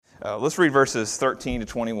Let's read verses 13 to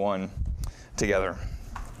 21 together.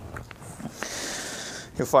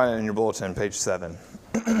 You'll find it in your bulletin, page 7.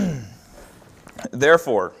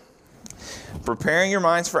 Therefore, preparing your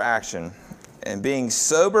minds for action and being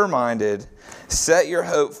sober-minded, set your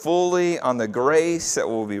hope fully on the grace that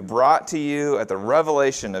will be brought to you at the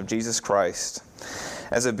revelation of Jesus Christ.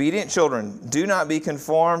 As obedient children, do not be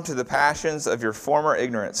conformed to the passions of your former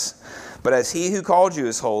ignorance, but as He who called you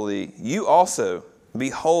is holy, you also be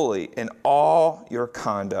holy in all your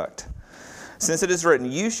conduct. Since it is written,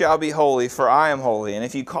 you shall be holy, for I am holy. And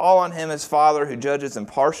if you call on Him as Father who judges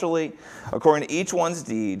impartially according to each one's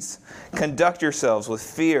deeds, conduct yourselves with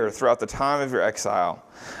fear throughout the time of your exile,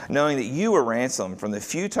 knowing that you were ransomed from the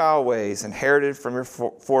futile ways inherited from your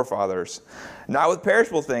forefathers, not with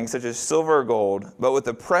perishable things such as silver or gold, but with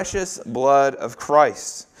the precious blood of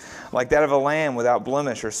Christ, like that of a lamb without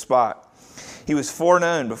blemish or spot. He was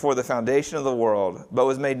foreknown before the foundation of the world, but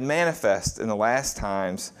was made manifest in the last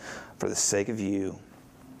times for the sake of you,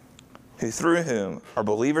 who through whom are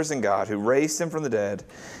believers in God, who raised Him from the dead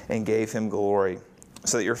and gave Him glory,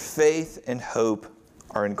 so that your faith and hope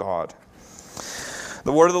are in God.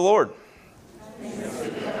 The word of the Lord.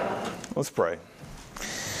 Let's pray.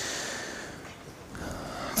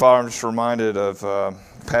 Father, I'm just reminded of a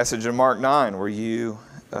passage in Mark 9 where you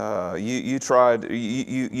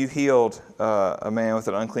healed a man with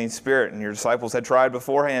an unclean spirit, and your disciples had tried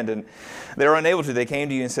beforehand, and they were unable to. They came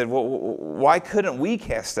to you and said, well, why couldn't we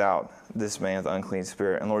cast out this man with unclean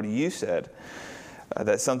spirit? And Lord, you said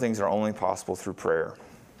that some things are only possible through prayer.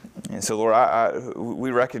 And so, Lord, we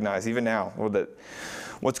recognize even now, Lord, that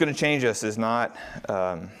what's going to change us is not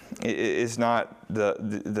the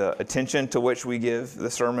attention to which we give the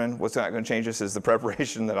sermon. What's not going to change us is the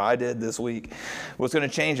preparation that I did this week. What's going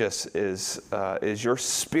to change us is your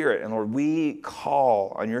Spirit. And Lord, we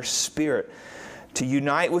call on your Spirit to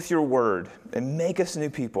unite with your word and make us new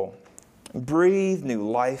people. Breathe new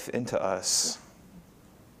life into us.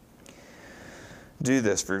 Do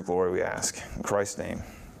this for your glory, we ask. In Christ's name,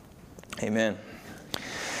 amen.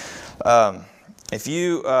 If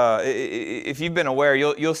you've been aware,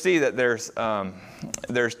 you'll see that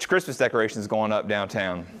there's Christmas decorations going up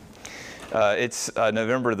downtown. It's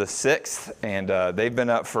November the 6th, and they've been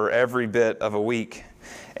up for every bit of a week.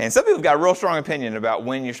 And some people have got a real strong opinion about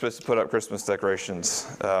when you're supposed to put up Christmas decorations.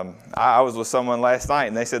 I was with someone last night,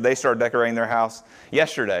 and they said they started decorating their house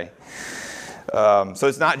yesterday. So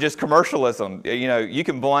it's not just commercialism. You know, you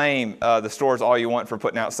can blame the stores all you want for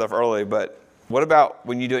putting out stuff early, but what about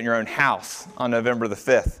when you do it in your own house on November the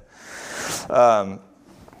 5th?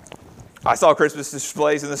 I saw Christmas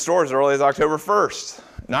displays in the stores as early as October 1st.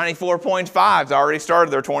 94.5's already started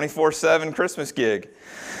their 24/7 Christmas gig.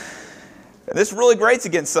 And this really grates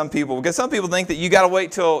against some people, because some people think that you've got to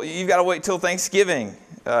wait till Thanksgiving.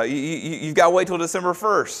 You've got to wait till December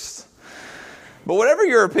 1st. But whatever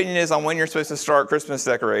your opinion is on when you're supposed to start Christmas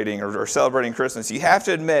decorating or celebrating Christmas, you have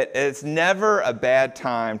to admit it's never a bad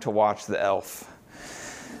time to watch The Elf.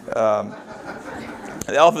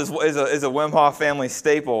 The Elf is a Wim Hof family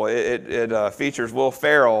staple. It features Will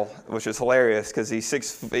Ferrell, which is hilarious because at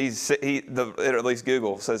least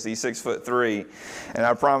Google says he's 6'3", and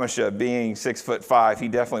I promise you, being 6'5", he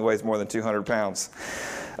definitely weighs more than 200 pounds.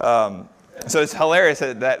 So it's hilarious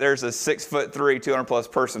that there's a 6'3", 200-plus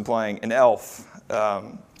person playing an elf.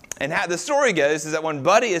 And how the story goes is that when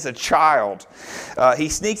Buddy is a child, he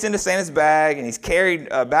sneaks into Santa's bag, and he's carried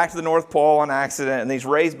back to the North Pole on accident, and he's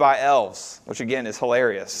raised by elves, which again is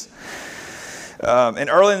hilarious. And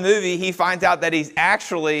early in the movie, he finds out that he's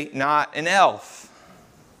actually not an elf.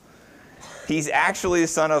 He's actually the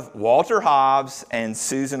son of Walter Hobbs and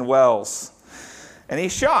Susan Wells. And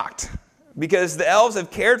he's shocked, because the elves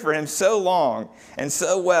have cared for him so long and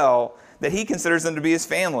so well that he considers them to be his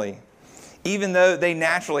family, even though they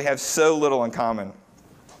naturally have so little in common.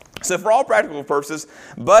 So for all practical purposes,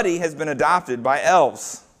 Buddy has been adopted by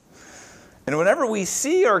elves. And whenever we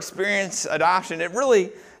see or experience adoption, it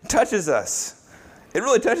really touches us. It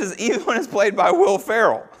really touches even when it's played by Will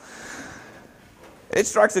Ferrell. It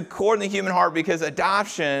strikes a chord in the human heart because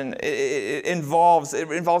adoption it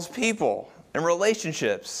involves people and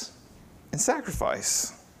relationships and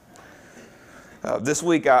sacrifice. This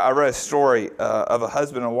week, I read a story of a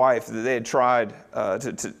husband and wife that they had tried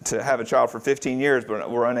to have a child for 15 years, but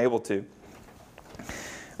were unable to.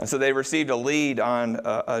 And so they received a lead on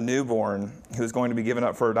a newborn who was going to be given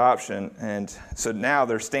up for adoption. And so now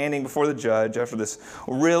they're standing before the judge after this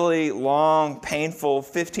really long, painful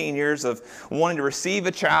 15 years of wanting to receive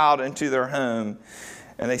a child into their home.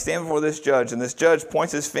 And they stand before this judge, and this judge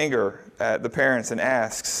points his finger at the parents and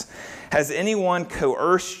asks, "Has anyone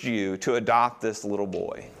coerced you to adopt this little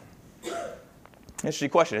boy?" Interesting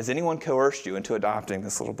question. Has anyone coerced you into adopting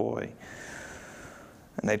this little boy?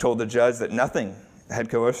 And they told the judge that nothing had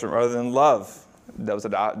coerced them other than love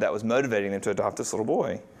that was motivating them to adopt this little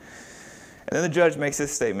boy. And then the judge makes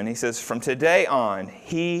this statement. He says, from today on,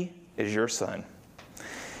 he is your son.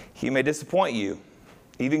 He may disappoint you,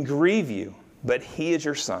 even grieve you, but he is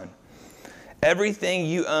your son. Everything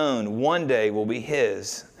you own one day will be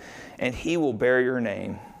his, and he will bear your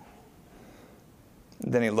name.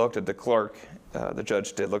 Then he looked at the clerk. The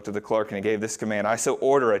judge looked at the clerk, and he gave this command. I so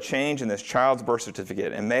order a change in this child's birth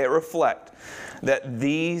certificate, and may it reflect that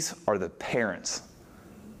these are the parents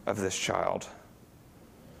of this child.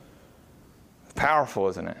 Powerful,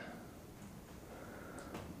 isn't it?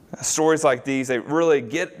 Stories like these, they really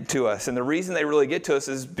get to us. And the reason they really get to us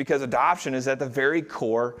is because adoption is at the very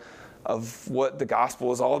core of what the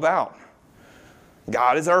gospel is all about.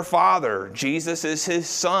 God is our Father. Jesus is his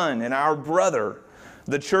Son and our brother.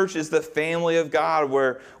 The church is the family of God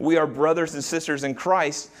where we are brothers and sisters in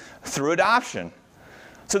Christ through adoption.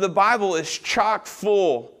 So the Bible is chock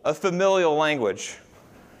full of familial language.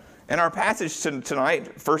 And our passage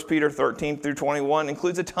tonight, 1 Peter 13 through 21,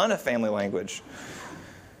 includes a ton of family language.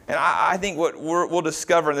 And I think what we'll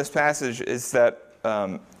discover in this passage is that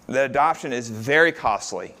that adoption is very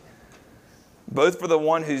costly, both for the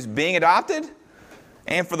one who's being adopted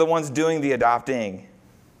and for the ones doing the adopting.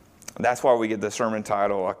 That's why we get the sermon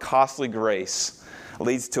title, A Costly Grace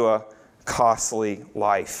Leads to a Costly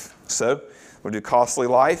Life. So we'll do costly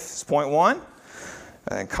life is point one,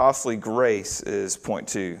 and costly grace is point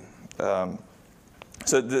two.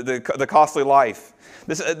 So the costly life.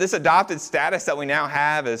 This adopted status that we now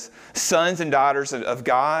have as sons and daughters of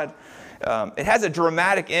God, it has a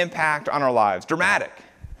dramatic impact on our lives. Dramatic.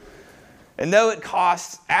 And though it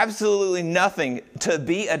costs absolutely nothing to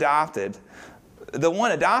be adopted, the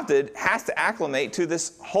one adopted has to acclimate to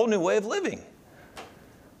this whole new way of living.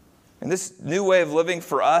 And this new way of living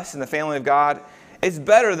for us in the family of God is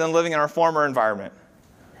better than living in our former environment.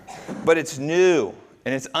 But it's new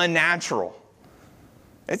and it's unnatural.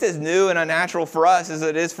 It's as new and unnatural for us as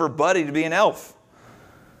it is for Buddy to be an elf.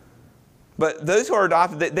 But those who are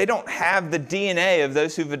adopted, they don't have the DNA of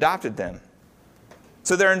those who've adopted them.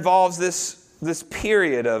 So there involves this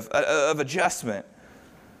period of adjustment.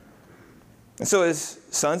 And so as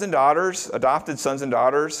sons and daughters, adopted sons and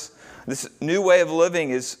daughters, this new way of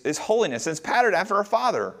living is holiness. And it's patterned after our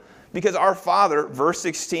Father. Because our Father, verse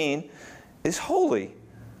 16, is holy.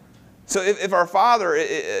 So if our Father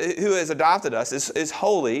who has adopted us is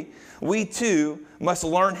holy, we too must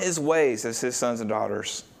learn his ways as his sons and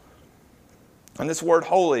daughters. And this word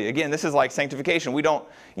holy, again, this is like sanctification. We don't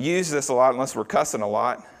use this a lot unless we're cussing a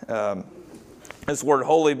lot, this word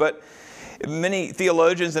holy. But many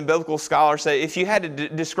theologians and biblical scholars say if you had to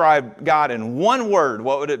describe God in one word,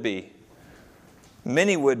 what would it be?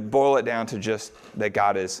 Many would boil it down to just that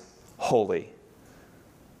God is holy.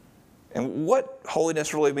 And what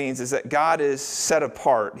holiness really means is that God is set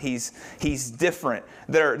apart. He's different.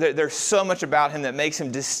 There's so much about him that makes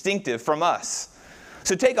him distinctive from us.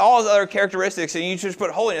 So take all his other characteristics and you just put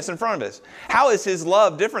holiness in front of us. How is his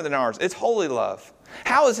love different than ours? It's holy love.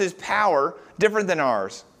 How is his power different than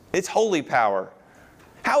ours? It's holy power.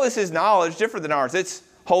 How is his knowledge different than ours? It's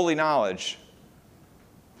holy knowledge.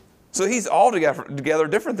 So he's altogether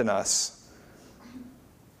different than us.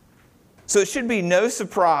 So it should be no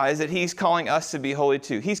surprise that he's calling us to be holy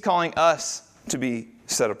too. He's calling us to be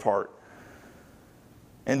set apart.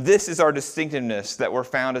 And this is our distinctiveness that we're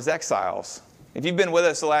found as exiles. If you've been with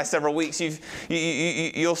us the last several weeks,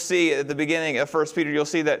 you'll see at the beginning of 1 Peter, you'll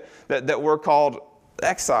see that we're called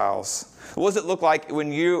exiles. What does it look like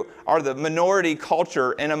when you are the minority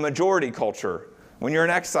culture in a majority culture? When you're an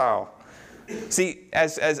exile? See,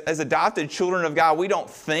 as adopted children of God, we don't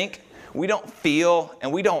think, we don't feel,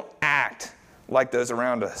 and we don't act like those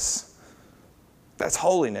around us. That's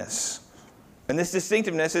holiness. And this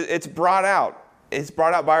distinctiveness, it's brought out. It's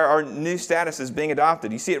brought out by our new status as being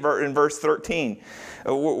adopted. You see it in verse 13,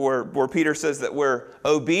 where Peter says that we're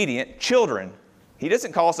obedient children. He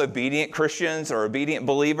doesn't call us obedient Christians or obedient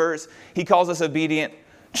believers. He calls us obedient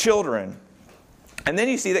children. And then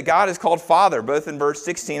you see that God is called Father, both in verse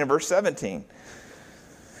 16 and verse 17.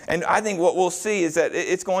 And I think what we'll see is that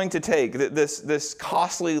it's going to take, this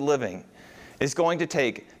costly living is going to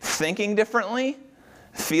take thinking differently,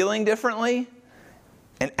 feeling differently,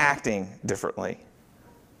 and acting differently.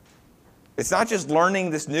 It's not just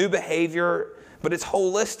learning this new behavior, but it's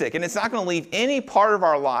holistic, and it's not going to leave any part of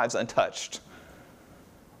our lives untouched.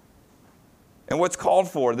 And what's called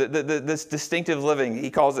for, this distinctive living,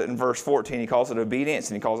 he calls it in verse 14, he calls it obedience,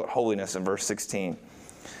 and he calls it holiness in verse 16.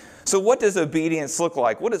 So what does obedience look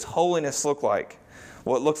like? What does holiness look like?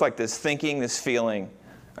 Well, it looks like this thinking, this feeling,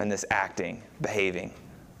 and this acting, behaving.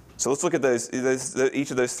 So let's look at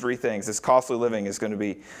each of those three things. This costly living is going to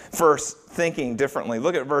be, first, thinking differently.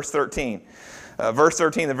 Look at verse 13. Verse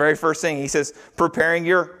 13, the very first thing, he says, preparing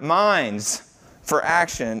your minds for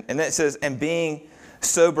action. And then it says, and being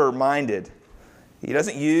sober-minded. He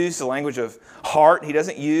doesn't use the language of heart. He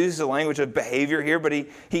doesn't use the language of behavior here, but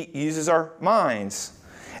he uses our minds.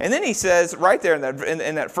 And then he says right there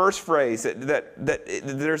in that first phrase that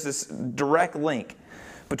there's this direct link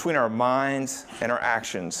between our minds and our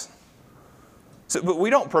actions. But we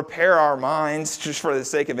don't prepare our minds just for the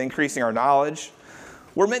sake of increasing our knowledge.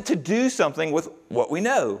 We're meant to do something with what we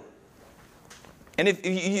know. And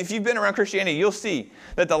if you've been around Christianity, you'll see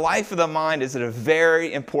that the life of the mind is a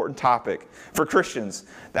very important topic for Christians.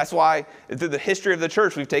 That's why through the history of the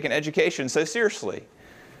church, we've taken education so seriously.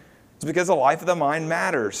 It's because the life of the mind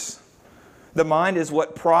matters. The mind is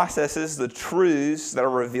what processes the truths that are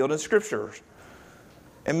revealed in Scripture.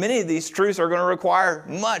 And many of these truths are going to require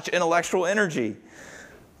much intellectual energy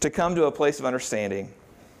to come to a place of understanding.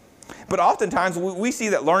 But oftentimes we see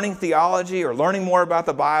that learning theology or learning more about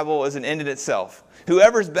the Bible is an end in itself.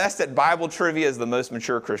 Whoever's best at Bible trivia is the most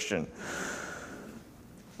mature Christian.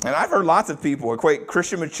 And I've heard lots of people equate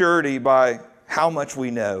Christian maturity by how much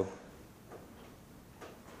we know.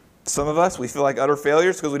 Some of us, we feel like utter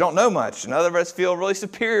failures because we don't know much. And others of us feel really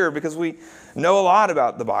superior because we know a lot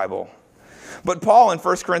about the Bible. But Paul in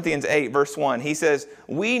 1 Corinthians 8, verse 1, he says,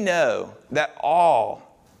 we know that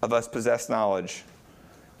all of us possess knowledge.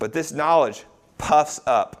 But this knowledge puffs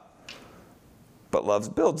up, but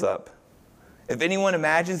love builds up. If anyone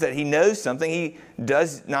imagines that he knows something, he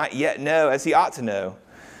does not yet know as he ought to know.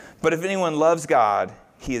 But if anyone loves God,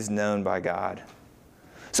 he is known by God.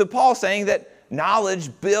 So Paul's saying that knowledge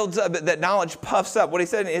builds up, that knowledge puffs up. What he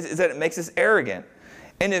said is that it makes us arrogant.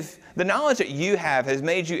 And if the knowledge that you have has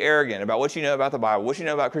made you arrogant about what you know about the Bible, what you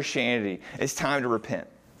know about Christianity, it's time to repent.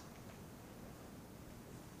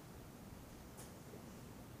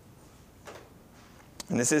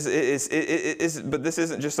 And this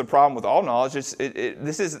isn't just a problem with all knowledge.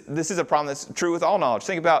 This is a problem that's true with all knowledge.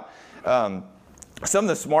 Think about some of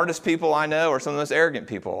the smartest people I know or some of the most arrogant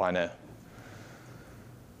people I know.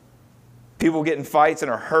 People get in fights in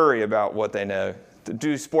a hurry about what they know.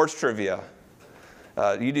 Do sports trivia.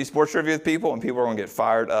 You do sports trivia with people, and people are going to get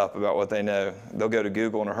fired up about what they know. They'll go to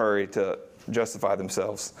Google in a hurry to justify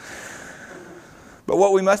themselves. But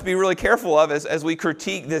what we must be really careful of as we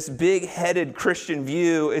critique this big-headed Christian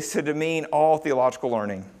view is to demean all theological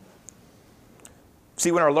learning.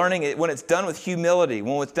 See, when our learning, when it's done with humility,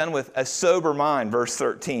 when it's done with a sober mind, verse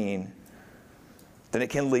 13, then it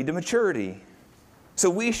can lead to maturity. So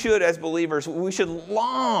we should, as believers, we should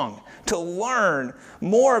long to learn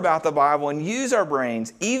more about the Bible and use our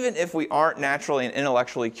brains, even if we aren't naturally an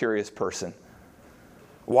intellectually curious person.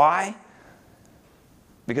 Why?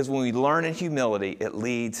 Because when we learn in humility, it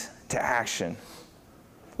leads to action.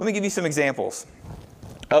 Let me give you some examples.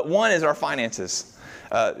 One is our finances.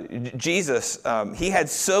 Jesus, he had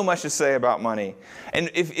so much to say about money. And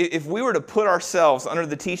if we were to put ourselves under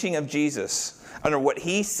the teaching of Jesus, under what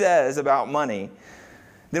he says about money,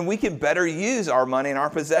 then we can better use our money and our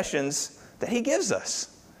possessions that he gives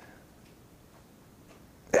us.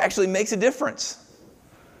 It actually makes a difference.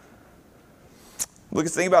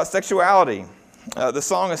 Think about sexuality. The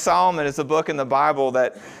Song of Solomon is a book in the Bible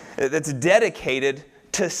that's dedicated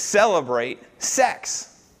to celebrate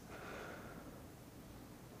sex.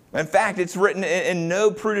 In fact, it's written in no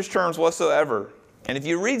prudish terms whatsoever. And if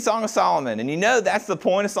you read Song of Solomon and you know that's the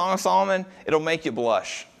point of Song of Solomon, it'll make you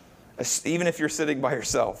blush, even if you're sitting by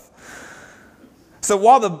yourself. So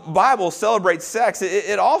while the Bible celebrates sex,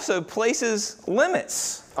 it also places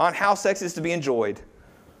limits on how sex is to be enjoyed.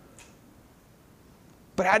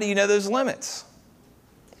 But how do you know those limits?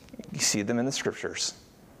 You see them in the Scriptures.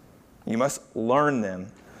 You must learn them.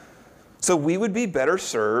 So we would be better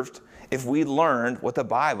served if we learned what the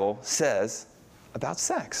Bible says about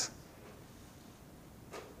sex.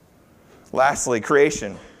 Lastly,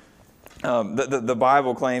 creation. The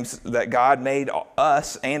Bible claims that God made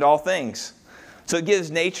us and all things. So it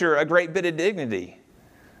gives nature a great bit of dignity.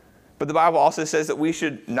 But the Bible also says that we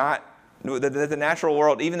should not, that the natural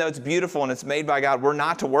world, even though it's beautiful and it's made by God, we're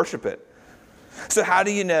not to worship it. So how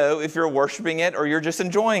do you know if you're worshiping it or you're just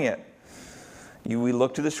enjoying it? We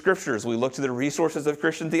look to the Scriptures. We look to the resources of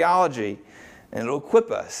Christian theology, and it'll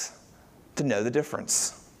equip us to know the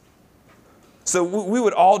difference. So we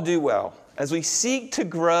would all do well as we seek to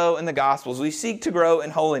grow in the Gospels, we seek to grow in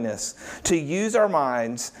holiness, to use our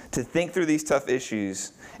minds to think through these tough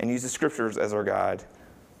issues and use the Scriptures as our guide.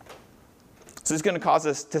 So it's going to cause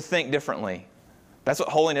us to think differently. That's what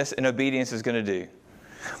holiness and obedience is going to do.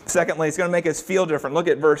 Secondly, it's going to make us feel different. Look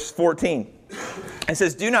at verse 14. It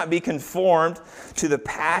says, do not be conformed to the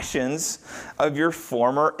passions of your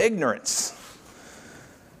former ignorance.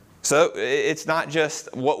 So it's not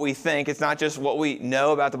just what we think. It's not just what we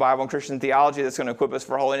know about the Bible and Christian theology that's going to equip us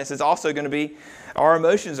for holiness. It's also going to be our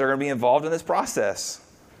emotions are going to be involved in this process.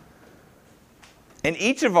 And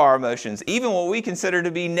each of our emotions, even what we consider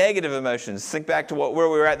to be negative emotions, think back to where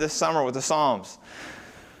we were at this summer with the Psalms.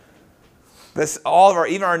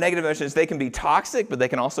 Even our negative emotions, they can be toxic, but they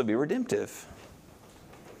can also be redemptive.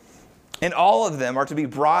 And all of them are to be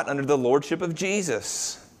brought under the lordship of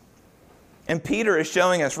Jesus. And Peter is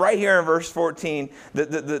showing us right here in verse 14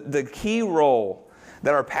 the key role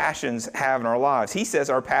that our passions have in our lives. He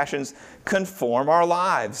says our passions conform our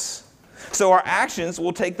lives. So our actions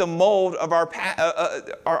will take the mold of our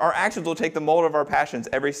actions will take the mold of our passions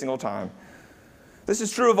every single time. This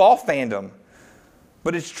is true of all fandom,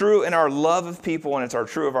 but it's true in our love of people, and it's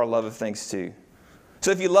true of our love of things too.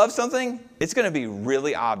 So if you love something, it's going to be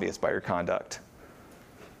really obvious by your conduct.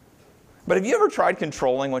 But have you ever tried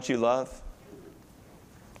controlling what you love?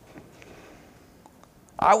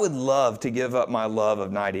 I would love to give up my love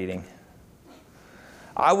of night eating.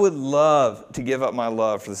 I would love to give up my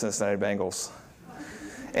love for the Cincinnati Bengals.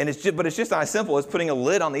 But it's just not as simple as putting a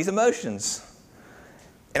lid on these emotions.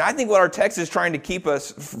 And I think what our text is trying to keep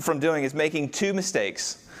us from doing is making two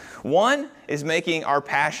mistakes. One is making our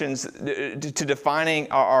passions, to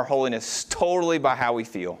defining our holiness totally by how we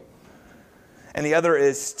feel. And the other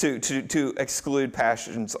is to exclude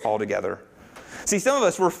passions altogether. See, some of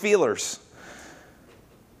us, we're feelers.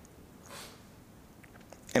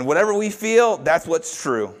 And whatever we feel, that's what's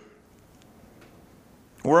true.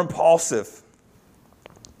 We're impulsive.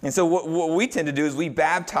 And so what we tend to do is we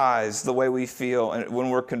baptize the way we feel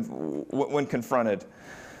when confronted.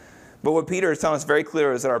 But what Peter is telling us very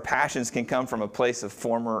clear is that our passions can come from a place of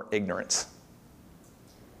former ignorance.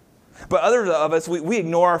 But others of us, we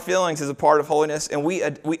ignore our feelings as a part of holiness, and we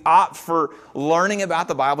opt for learning about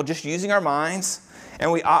the Bible, just using our minds, and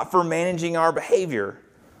we opt for managing our behavior.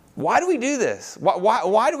 Why do we do this?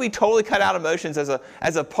 Why do we totally cut out emotions as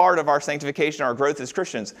a part of our sanctification, our growth as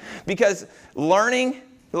Christians? Because learning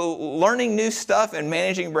new stuff and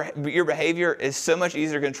managing your behavior is so much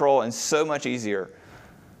easier to control and so much easier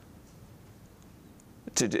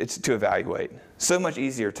to evaluate, so much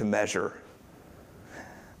easier to measure.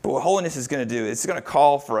 But what holiness is going to do, it's going to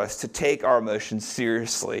call for us to take our emotions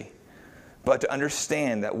seriously, but to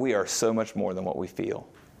understand that we are so much more than what we feel.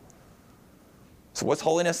 So what's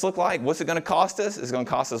holiness look like? What's it going to cost us? It's going to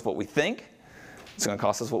cost us what we think. It's going to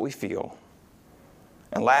cost us what we feel.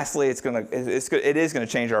 And lastly, it is going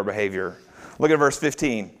to change our behavior. Look at verse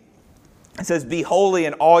 15. It says, be holy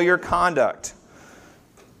in all your conduct.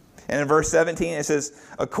 And in verse 17, it says,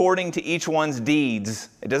 according to each one's deeds.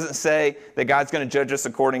 It doesn't say that God's going to judge us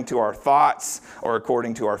according to our thoughts or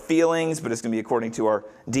according to our feelings, but it's going to be according to our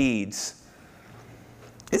deeds.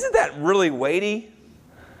 Isn't that really weighty?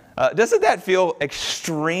 Doesn't that feel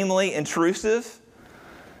extremely intrusive?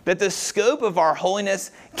 That the scope of our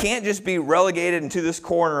holiness can't just be relegated into this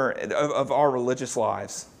corner of our religious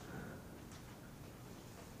lives.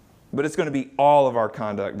 But it's going to be all of our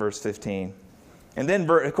conduct, verse 15. And then,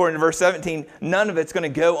 according to verse 17, none of it's going to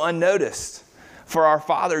go unnoticed. For our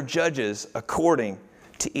Father judges according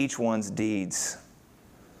to each one's deeds.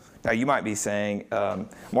 Now, you might be saying,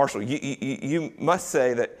 Marshall, you must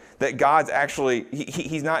say that God's actually,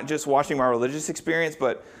 He's not just watching my religious experience,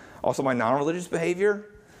 but also my non-religious behavior.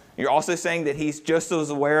 You're also saying that He's just as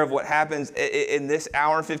aware of what happens in this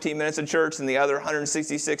hour and 15 minutes of church and the other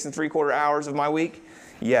 166 and 3/4 hours of my week?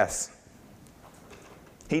 Yes.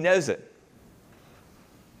 He knows it.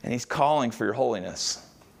 And He's calling for your holiness.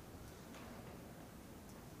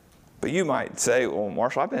 But you might say, well,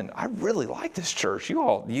 Marshall, I really like this church. You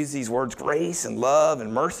all use these words grace and love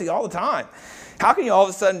and mercy all the time. How can you all of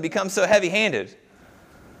a sudden become so heavy-handed?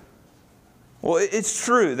 Well, it's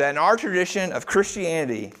true that in our tradition of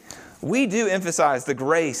Christianity, we do emphasize the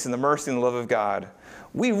grace and the mercy and the love of God.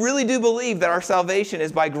 We really do believe that our salvation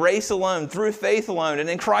is by grace alone, through faith alone, and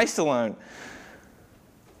in Christ alone.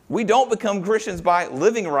 We don't become Christians by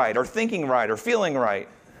living right or thinking right or feeling right.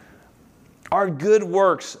 Our good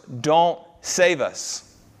works don't save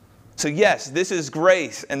us. So yes, this is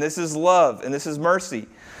grace, and this is love, and this is mercy.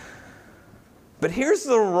 But here's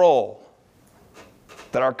the role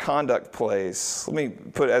that our conduct plays. Let me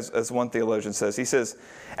put it as one theologian says. He says,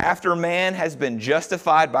 after man has been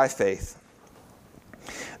justified by faith,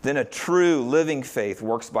 then a true living faith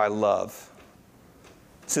works by love,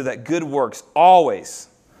 so that good works always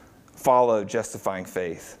follow justifying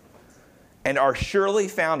faith. and are surely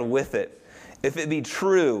found with it, if it be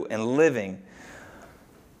true and living.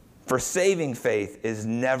 For saving faith is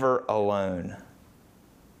never alone,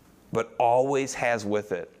 but always has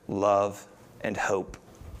with it love and hope.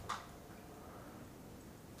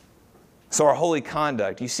 So our holy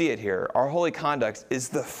conduct, you see it here, our holy conduct is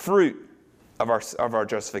the fruit of our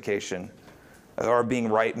justification, of our being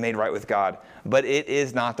made right with God, but it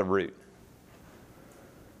is not the root.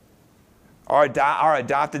 Our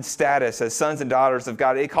adopted status as sons and daughters of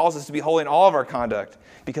God, it calls us to be holy in all of our conduct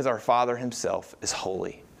because our Father himself is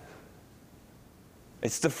holy.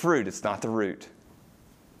 It's the fruit, it's not the root.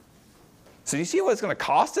 So do you see what it's going to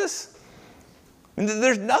cost us? And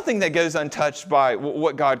there's nothing that goes untouched by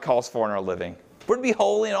what God calls for in our living. We're to be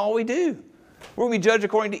holy in all we do. We're to be judged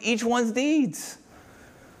according to each one's deeds.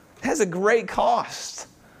 It has a great cost.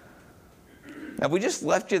 Now, if we just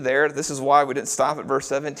left you there, this is why we didn't stop at verse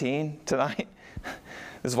 17 tonight.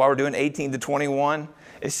 This is why we're doing 18 to 21.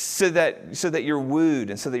 It's so that you're wooed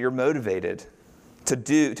and so that you're motivated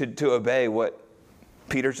to obey what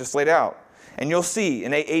Peter's just laid out. And you'll see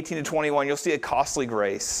in 18 to 21, you'll see a costly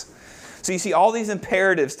grace. So you see all these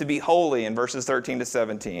imperatives to be holy in verses 13 to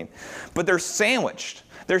 17. But they're sandwiched.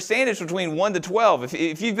 They're sandwiched between 1 to 12.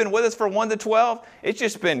 If you've been with us for 1 to 12, it's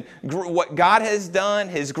just been what God has done,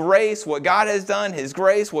 his grace, what God has done, his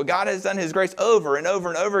grace, what God has done, his grace, over and over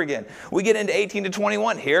and over again. We get into 18 to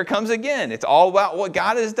 21. Here it comes again. It's all about what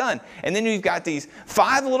God has done. And then you've got these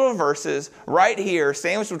 5 little verses right here,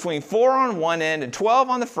 sandwiched between 4 on one end and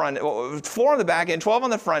 12 on the front, 4 on the back end, 12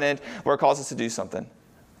 on the front end, where it calls us to do something.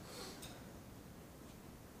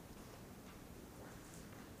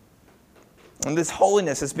 And this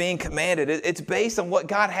holiness is being commanded. It's based on what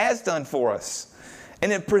God has done for us.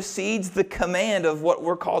 And it precedes the command of what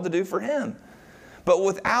we're called to do for him. But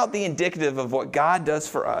without the indicative of what God does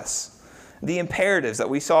for us, the imperatives that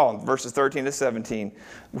we saw in verses 13 to 17,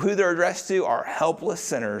 who they're addressed to are helpless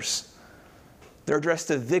sinners. They're addressed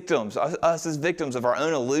to victims, us as victims of our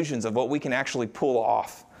own illusions of what we can actually pull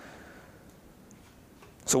off.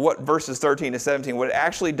 So what verses 13 to 17, what it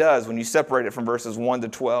actually does when you separate it from verses 1 to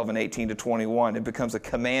 12 and 18 to 21, it becomes a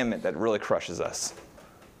commandment that really crushes us.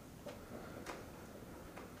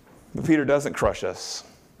 But Peter doesn't crush us.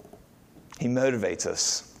 He motivates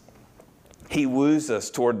us. He woos us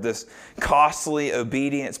toward this costly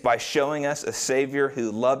obedience by showing us a Savior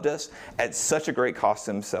who loved us at such a great cost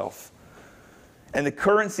to himself. And the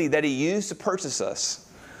currency that he used to purchase us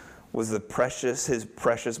was his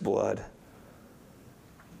precious blood.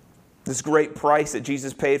 This great price that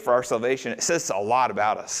Jesus paid for our salvation, it says a lot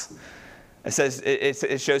about us.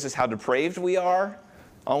 It shows us how depraved we are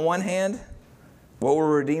on one hand, what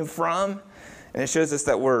we're redeemed from, and it shows us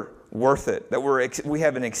that we're worth it, that we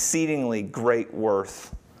have an exceedingly great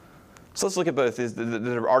worth. So let's look at both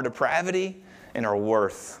our depravity and our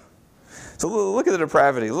worth. So look at the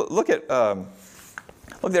depravity. Look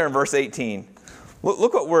there in verse 18.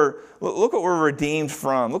 Look what we're redeemed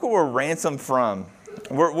from. Look what we're ransomed from.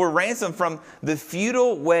 We're ransomed from the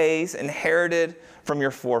futile ways inherited from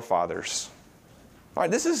your forefathers. All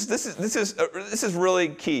right, this is really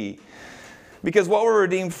key, because what we're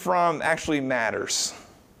redeemed from actually matters.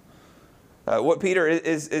 What Peter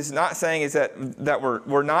is not saying is that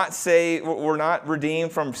we're not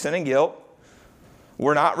redeemed from sin and guilt.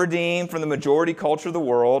 We're not redeemed from the majority culture of the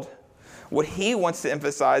world. What he wants to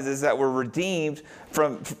emphasize is that we're redeemed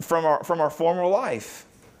from our former life.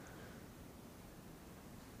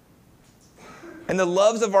 And the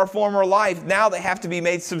loves of our former life, now they have to be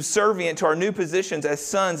made subservient to our new positions as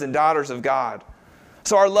sons and daughters of God.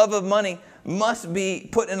 So our love of money must be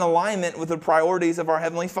put in alignment with the priorities of our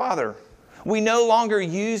Heavenly Father. We no longer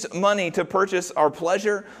use money to purchase our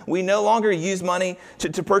pleasure. We no longer use money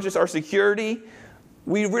to purchase our security.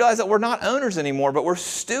 We realize that we're not owners anymore, but we're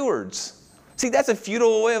stewards. See, that's a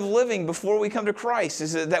futile way of living before we come to Christ,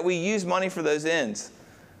 is that we use money for those ends.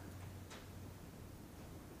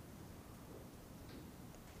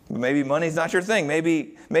 Maybe money's not your thing.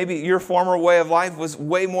 Maybe your former way of life was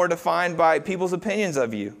way more defined by people's opinions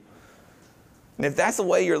of you. And if that's the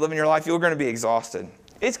way you're living your life, you're going to be exhausted.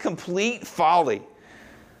 It's complete folly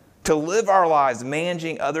to live our lives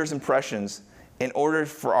managing others' impressions in order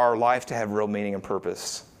for our life to have real meaning and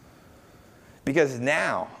purpose. Because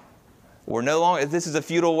now, this is a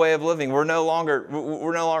futile way of living. We're no longer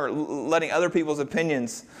letting other people's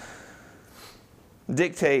opinions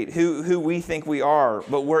dictate who we think we are,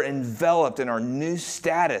 but we're enveloped in our new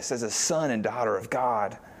status as a son and daughter of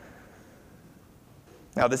God.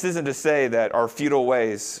 Now, this isn't to say that our futile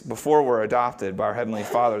ways before we're adopted by our Heavenly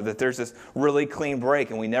Father, that there's this really clean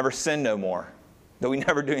break and we never sin no more. that we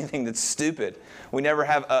never do anything that's stupid. We never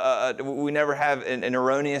have an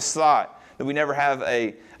erroneous thought, that we never have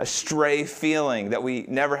a stray feeling, that we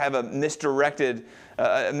never have a misdirected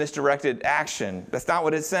action. That's not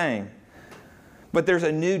what it's saying. But there's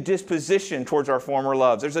a new disposition towards our former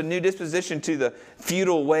loves. There's a new disposition to the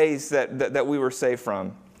futile ways that we were saved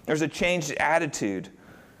from. There's a changed attitude.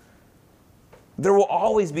 There will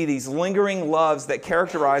always be these lingering loves that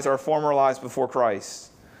characterize our former lives before Christ.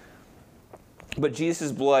 But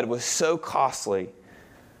Jesus' blood was so costly,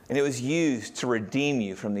 and it was used to redeem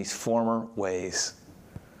you from these former ways.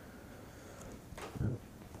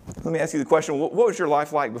 Let me ask you the question, what was your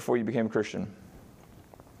life like before you became a Christian?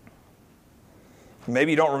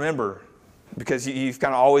 Maybe you don't remember because you've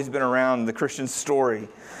kind of always been around the Christian story,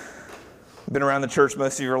 been around the church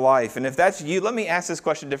most of your life. And if that's you, let me ask this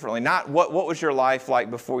question differently. Not what was your life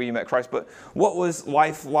like before you met Christ, but what was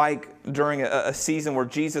life like during a season where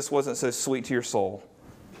Jesus wasn't so sweet to your soul?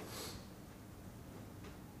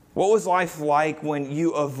 What was life like when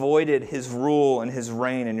you avoided his rule and his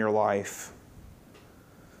reign in your life?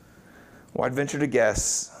 Well, I'd venture to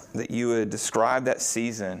guess that you would describe that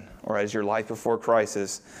season, or as your life before Christ,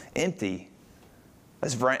 as empty,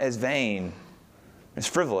 as vain, as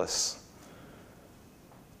frivolous.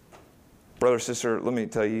 Brother, sister, let me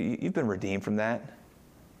tell you, you've been redeemed from that.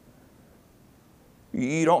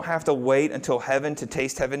 You don't have to wait until heaven to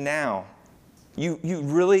taste heaven now. You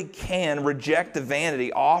really can reject the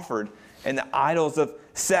vanity offered and the idols of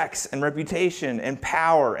sex and reputation and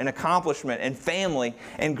power and accomplishment and family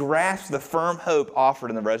and grasp the firm hope offered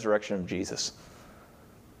in the resurrection of Jesus.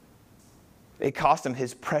 It cost him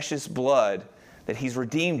his precious blood that he's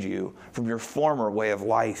redeemed you from your former way of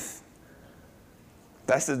life.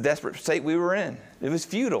 That's the desperate state we were in. It was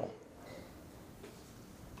futile.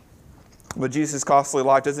 But Jesus' costly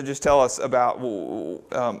life doesn't just tell us about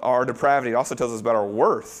our depravity. It also tells us about our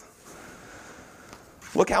worth.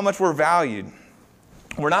 Look how much we're valued.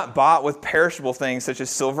 We're not bought with perishable things such as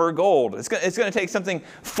silver or gold. It's going to take something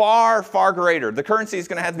far, far greater. The currency is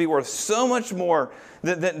going to have to be worth so much more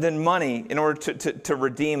than money in order to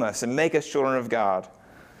redeem us and make us children of God.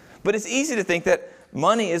 But it's easy to think that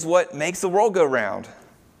money is what makes the world go round.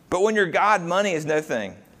 But when you're God, money is no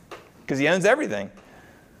thing because he owns everything.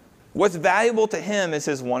 What's valuable to him is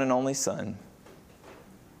his one and only Son.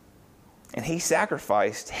 And he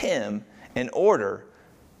sacrificed him in order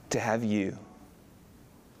to have you.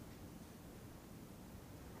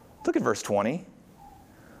 Look at verse 20.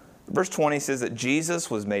 Verse 20 says that Jesus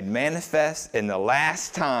was made manifest in the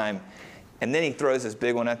last time, and then he throws this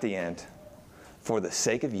big one at the end. For the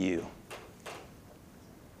sake of you.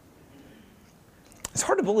 It's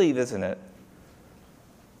hard to believe, isn't it?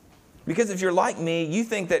 Because if you're like me, you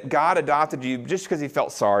think that God adopted you just because he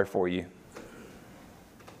felt sorry for you.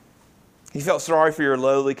 He felt sorry for your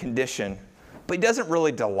lowly condition, but he doesn't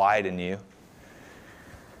really delight in you.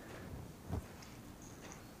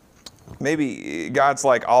 Maybe God's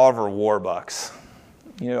like Oliver Warbucks.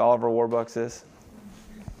 You know who Oliver Warbucks is?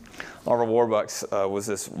 Oliver Warbucks was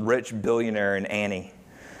this rich billionaire in Annie.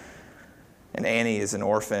 And Annie is an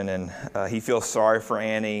orphan, and he feels sorry for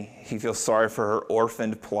Annie. He feels sorry for her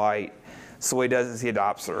orphaned plight. So what he does is he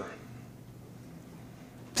adopts her.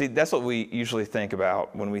 See, that's what we usually think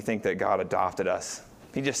about when we think that God adopted us.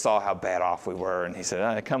 He just saw how bad off we were, and he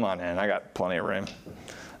said, come on in. I got plenty of room.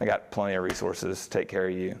 I got plenty of resources to take care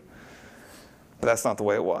of you. But that's not the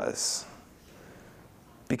way it was.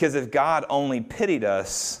 Because if God only pitied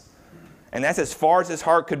us, and that's as far as his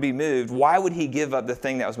heart could be moved, why would he give up the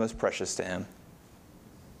thing that was most precious to him?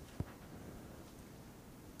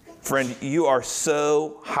 Friend, you are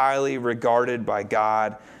so highly regarded by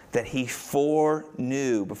God that he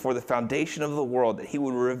foreknew before the foundation of the world that he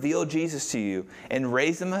would reveal Jesus to you and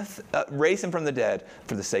raise him from the dead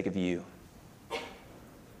for the sake of you.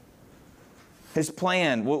 His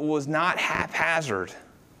plan was not haphazard,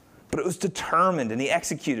 but it was determined, and he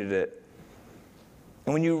executed it.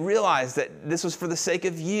 And when you realize that this was for the sake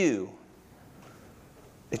of you,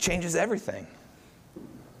 it changes everything.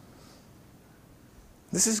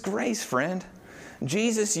 This is grace, friend.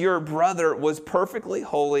 Jesus, your brother, was perfectly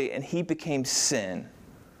holy, and he became sin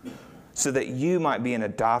so that you might be an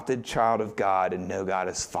adopted child of God and know God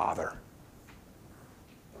as Father.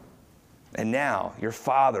 And now, your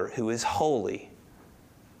Father, who is holy,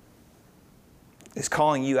 is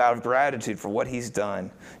calling you out of gratitude for what he's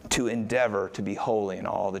done to endeavor to be holy in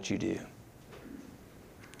all that you do.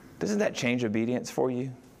 Doesn't that change obedience for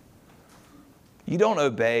you? You don't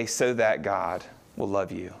obey so that God will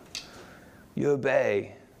love you. You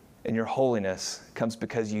obey, and your holiness comes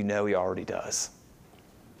because you know he already does.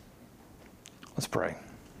 Let's pray.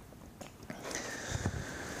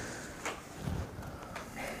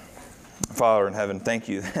 Father in heaven, thank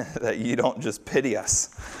you that you don't just pity us,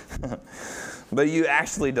 but you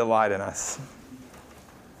actually delight in us.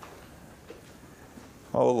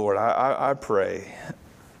 Oh, Lord, I pray.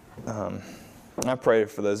 I pray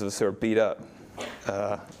for those of us who are beat up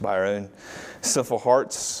by our own sinful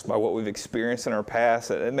hearts, by what we've experienced in our past.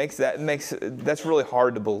 That's really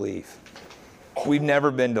hard to believe. We've never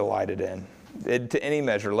been delighted in to any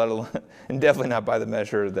measure, let alone, and definitely not by the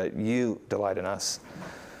measure that you delight in us.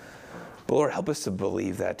 But Lord, help us to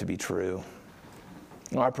believe that to be true.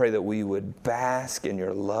 Lord, I pray that we would bask in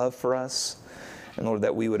your love for us, and Lord,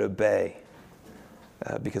 that we would obey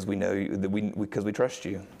because we know you, because we trust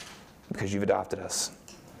you, because you've adopted us.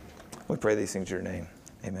 We pray these things in your name.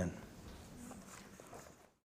 Amen.